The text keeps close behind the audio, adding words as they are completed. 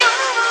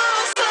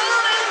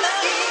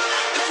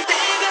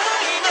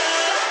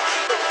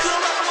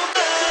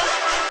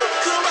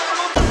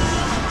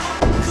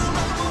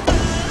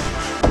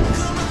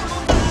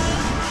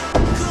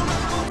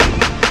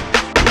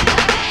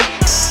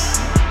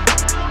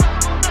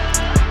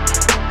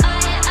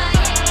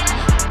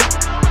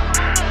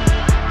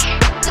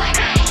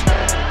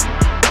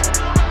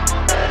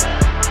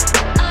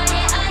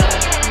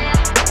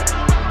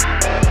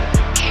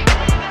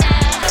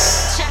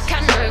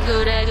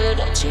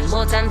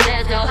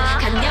있는데도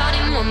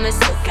간녀린 몸에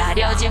속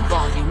가려진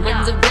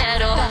볼륨은 두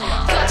배로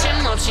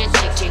거침없이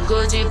찍힌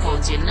굳이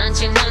보진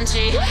않지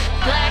넌지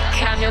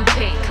블랙하면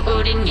핑크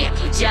우린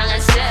예쁘지 않은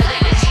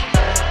savage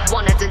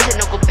원하던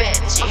대놓고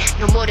뺐지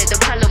너무래도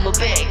칼로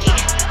무배기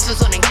두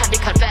손엔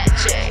카디칼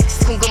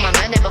배치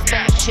궁금하면 해봐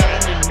fact check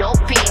눈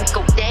높인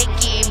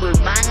꼭대기 물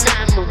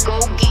만난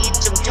물고기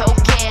좀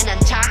톡해 난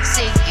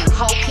toxic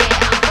유혹해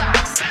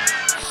unbox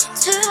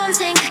두 번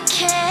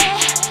생각해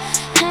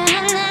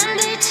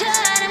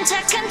남들처럼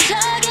착한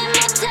척이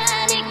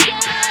못하니까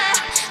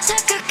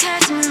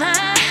착각하지 마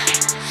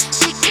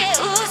쉽게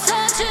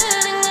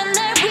웃어주는 건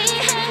날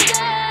위한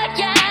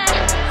거야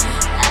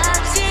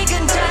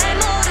아직은 잘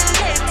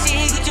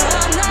모르겠지 그저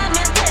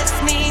나면 test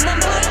me 난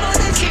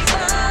불보듯이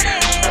뻔해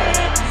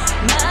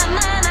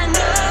만만한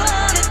걸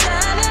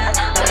원했다면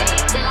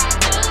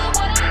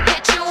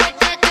Hit you with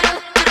that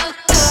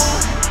do-do-do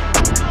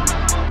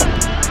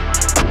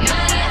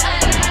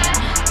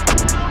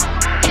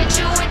Hit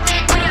you with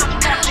that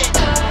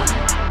do-do-do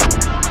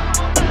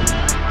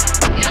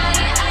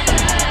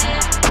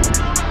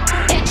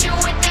Hit you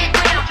with that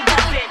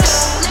do-do-do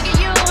Look at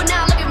you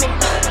now, look at me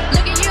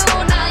Look at you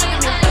now, look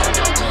at me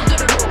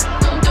Do-do-do-do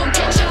Don't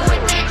hit you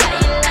with that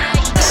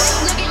HYLT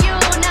Look at you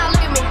now,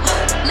 look at me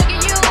Look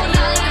at you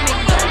now, look at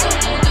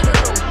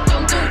me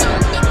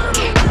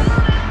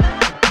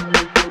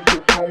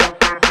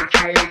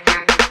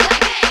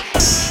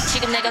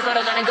지금 내가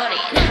걸어가는 거리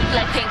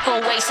Blackpink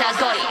four-way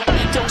사거리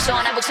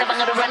동서남북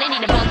사방으로 running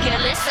in a bucket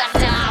list 싹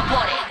다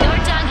버려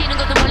널 당기는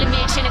것도 멀리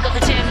미치는 것도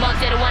제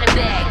멋대로 하는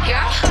bad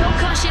girl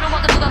조금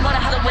싫어하고 누가 뭐라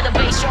하던 with a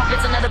bass drop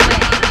it's another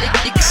bang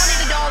You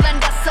got it all and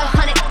that's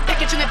 100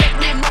 100개 중에 100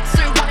 내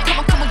몫을 원해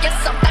come on get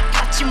some 딱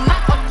하지마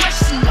어쩔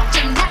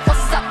없지 나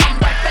what's up I'm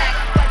right back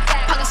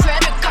방금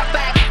sweater cut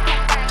back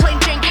plain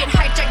Jane get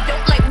hijacked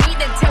don't like me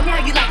then tell me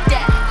how you like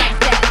that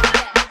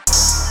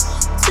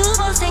두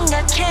번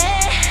생각해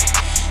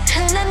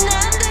흔한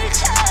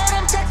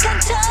남들처럼 착한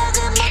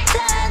척은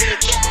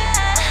못하니까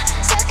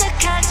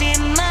착각하지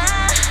마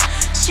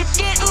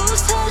쉽게